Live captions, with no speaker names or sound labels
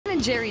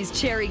Ben & Jerry's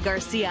Cherry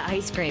Garcia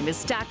ice cream is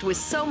stacked with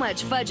so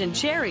much fudge and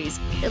cherries,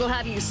 it'll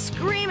have you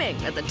screaming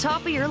at the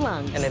top of your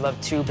lungs. And they love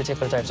two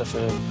particular types of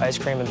food, ice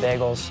cream and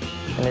bagels.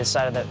 And they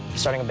decided that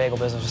starting a bagel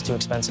business was too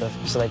expensive,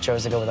 so they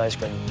chose to go with ice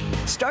cream.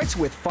 Starts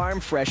with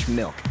farm-fresh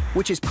milk,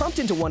 which is pumped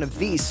into one of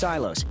these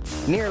silos.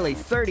 Nearly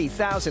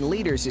 30,000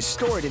 liters is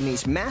stored in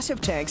these massive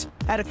tanks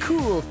at a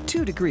cool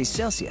 2 degrees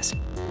Celsius.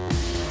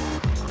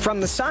 From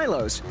the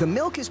silos, the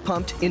milk is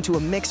pumped into a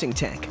mixing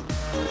tank.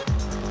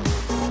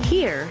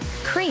 Here,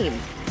 cream,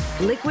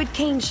 liquid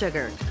cane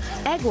sugar,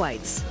 egg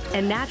whites,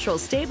 and natural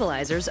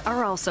stabilizers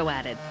are also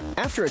added.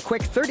 After a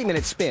quick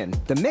 30-minute spin,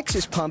 the mix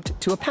is pumped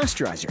to a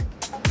pasteurizer.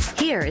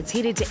 Here, it's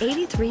heated to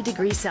 83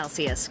 degrees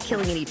Celsius,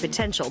 killing any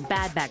potential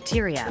bad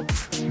bacteria.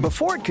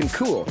 Before it can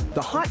cool,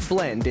 the hot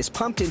blend is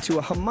pumped into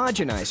a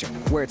homogenizer,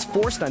 where it's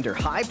forced under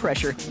high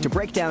pressure to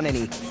break down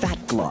any fat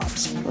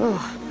globs.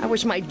 Ugh, I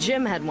wish my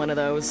gym had one of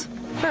those.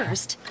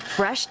 First,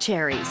 fresh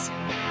cherries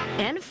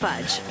and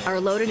fudge are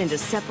loaded into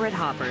separate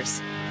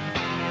hoppers.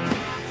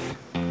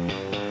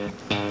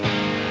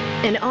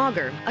 An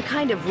auger, a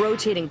kind of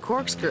rotating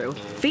corkscrew,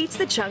 feeds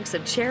the chunks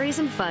of cherries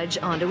and fudge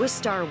onto a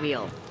star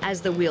wheel.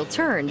 As the wheel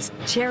turns,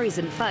 cherries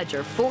and fudge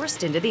are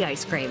forced into the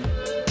ice cream.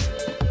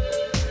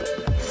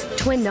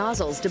 Twin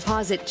nozzles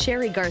deposit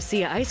Cherry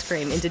Garcia ice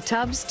cream into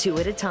tubs 2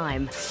 at a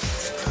time.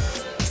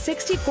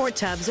 64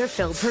 tubs are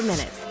filled per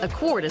minute. A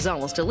quart is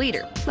almost a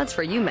liter. That's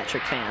for you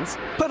metric fans.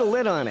 Put a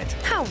lid on it.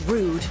 How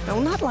rude.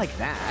 No, not like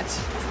that.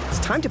 It's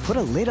time to put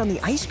a lid on the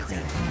ice cream.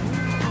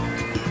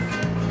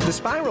 The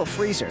spiral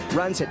freezer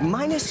runs at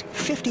minus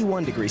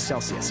 51 degrees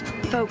Celsius.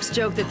 Folks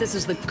joke that this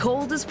is the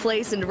coldest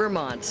place in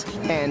Vermont.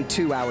 And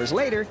 2 hours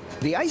later,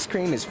 the ice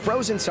cream is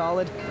frozen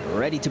solid,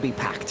 ready to be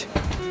packed.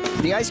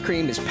 The ice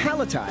cream is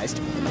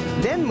palletized,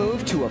 then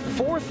moved to a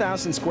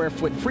 4,000 square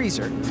foot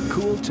freezer,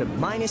 cooled to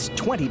minus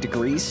 20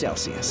 degrees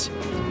Celsius.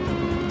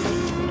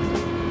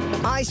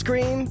 I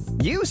scream,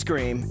 you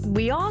scream.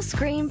 We all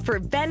scream for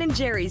Ben &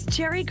 Jerry's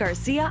Cherry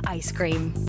Garcia ice cream.